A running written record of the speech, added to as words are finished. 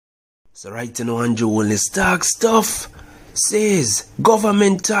So right now, Andrew only stock stuff says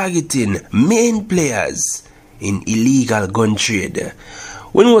government targeting main players in illegal gun trade.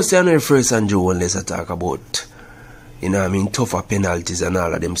 When we say on the first Andrew only talk about, tougher penalties and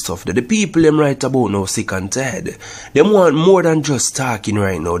all of them stuff. The people them right about now sick and tired. Them want more than just talking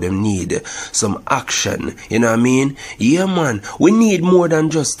right now. Them need some action. You know what I mean? Yeah, man. We need more than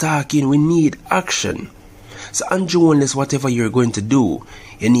just talking. We need action. So Andrew, unless whatever you're going to do,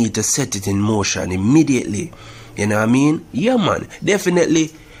 you need to set it in motion immediately. You know what I mean? Yeah, man.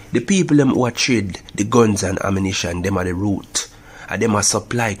 Definitely, the people them who trade the guns and ammunition, them are the root. And them are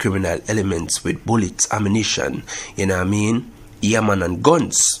supply criminal elements with bullets, ammunition, you know what I mean? Yeah, man, and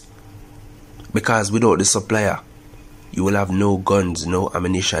guns. Because without the supplier, you will have no guns, no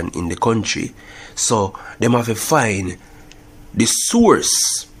ammunition in the country. So, them have to find the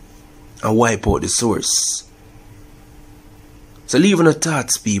source and wipe out the source. So, leave the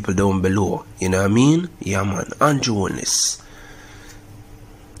thoughts, people, down below. You know what I mean? Yeah, man, Andrew Holness.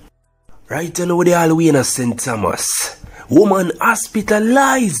 Right now, with the Halloween of St. Thomas. Woman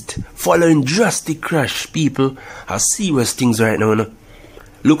hospitalized following drastic crash. People are serious things right now. No?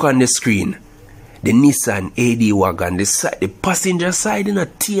 Look on the screen. The Nissan Ad wagon, the passenger side in a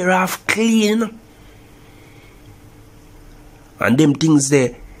tear off clean. And them things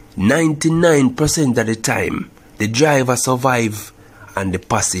there, 99% of the time, the driver survive and the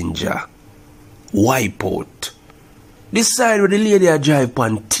passenger wipe out. This side where the lady a drive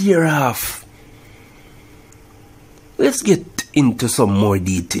on tear off. Let's get into some more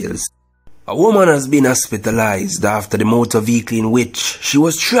details. A woman has been hospitalized after the motor vehicle in which she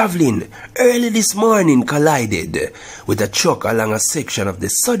was traveling early this morning collided with a truck along a section of the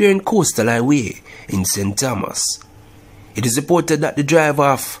Southern Coastal Highway in St. Thomas. It is reported that the driver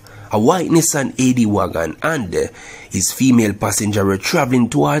of a white Nissan Ad wagon and his female passenger were traveling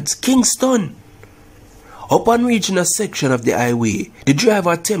towards Kingston. Upon reaching a section of the highway, the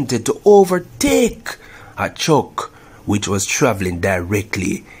driver attempted to overtake a truck which was traveling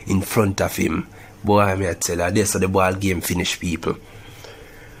directly in front of him. Boy, I may tell you, that's how the ball game finish, people.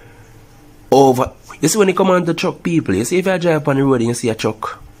 You see when you come on the truck, people, you see if you drive on the road and you see a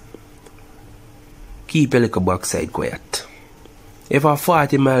truck, keep your little backside quiet. If a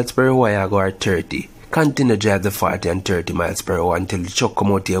 40 miles per hour you go or 30, continue to drive the 40 and 30 miles per hour until the truck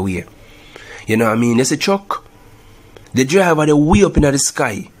come out your way. You know what I mean? You see truck, the driver they way up in the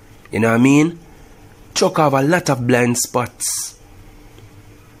sky. You know what I mean? Truck have a lot of blind spots.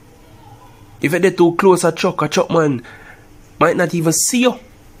 If you get too close a truck man might not even see you.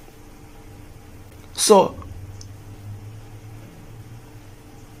 So,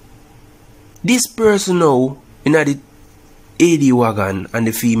 this person now in the Ad wagon and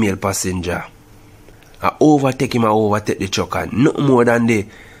the female passenger, I overtake him, I overtake the truck, and nothing more than the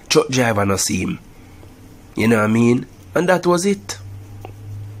truck driver not see him. You know what I mean? And that was it.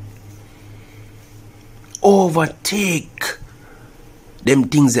 Overtake. Them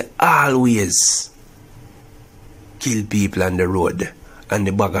things that always kill people on the road. And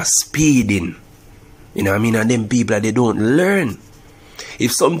the bag of speeding. You know what I mean? And them people they don't learn.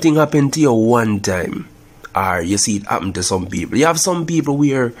 If something happened to you one time, or you see it happen to some people, you have some people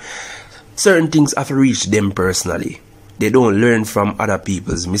where certain things have to reach them personally. They don't learn from other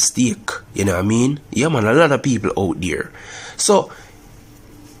people's mistake. You know what I mean? Yeah, man, a lot of people out there. So,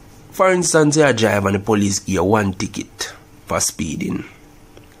 for instance, you drive and the police give you one ticket for speeding.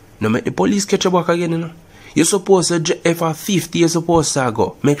 Now make the police catch you back again, you know. You're supposed to, if a 50 you're supposed to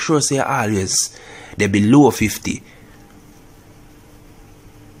go, make sure say always they below 50.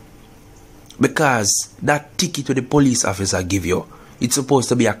 Because that ticket to the police officer give you, it's supposed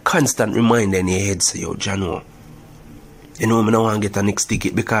to be a constant reminder in your head, say, yo, Jano, you know, I don't want to get a next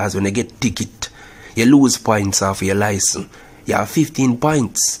ticket because when you get ticket, you lose points off your license. You have 15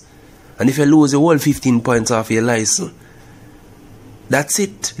 points. And if you lose the whole 15 points off your license, that's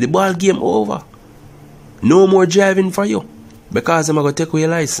it. The ball game over. No more driving for you. Because I'm going to take away your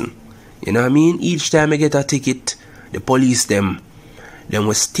license. You know what I mean? Each time you get a ticket, the police them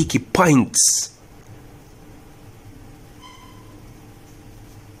will sticky points.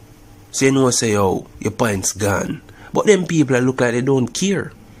 So you know, say, oh, your points gone. But them people look like they don't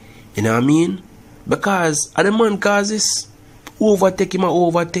care. You know what I mean? Because the man causes overtake him or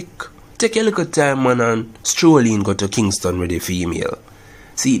overtake. Take a little time, man, and stroll in, go to Kingston with the female.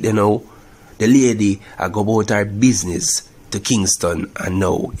 See, you know, the lady I go about her business to Kingston and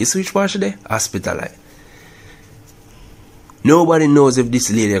now. You see which part there? Hospitalized. Nobody knows if this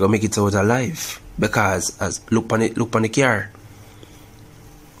lady gonna make it out alive. Because as look on the car.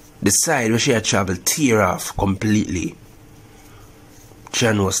 The side where she had traveled tear off completely.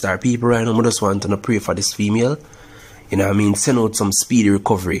 John was star people right now. I just want to pray for this female. You know what I mean? Send out some speedy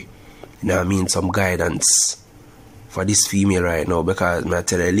recovery. You know what I mean? Some guidance for this female right now. Because I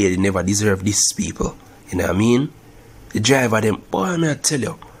tell you, the lady never deserve these people. You know what I mean? The driver them, boy, I tell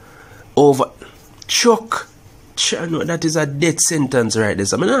you. Over truck. That is a death sentence right there.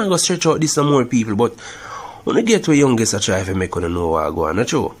 So I'm not going to stretch out this to more people. But when you get to a youngest, I try to make you know what I go on. Not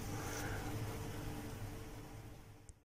true?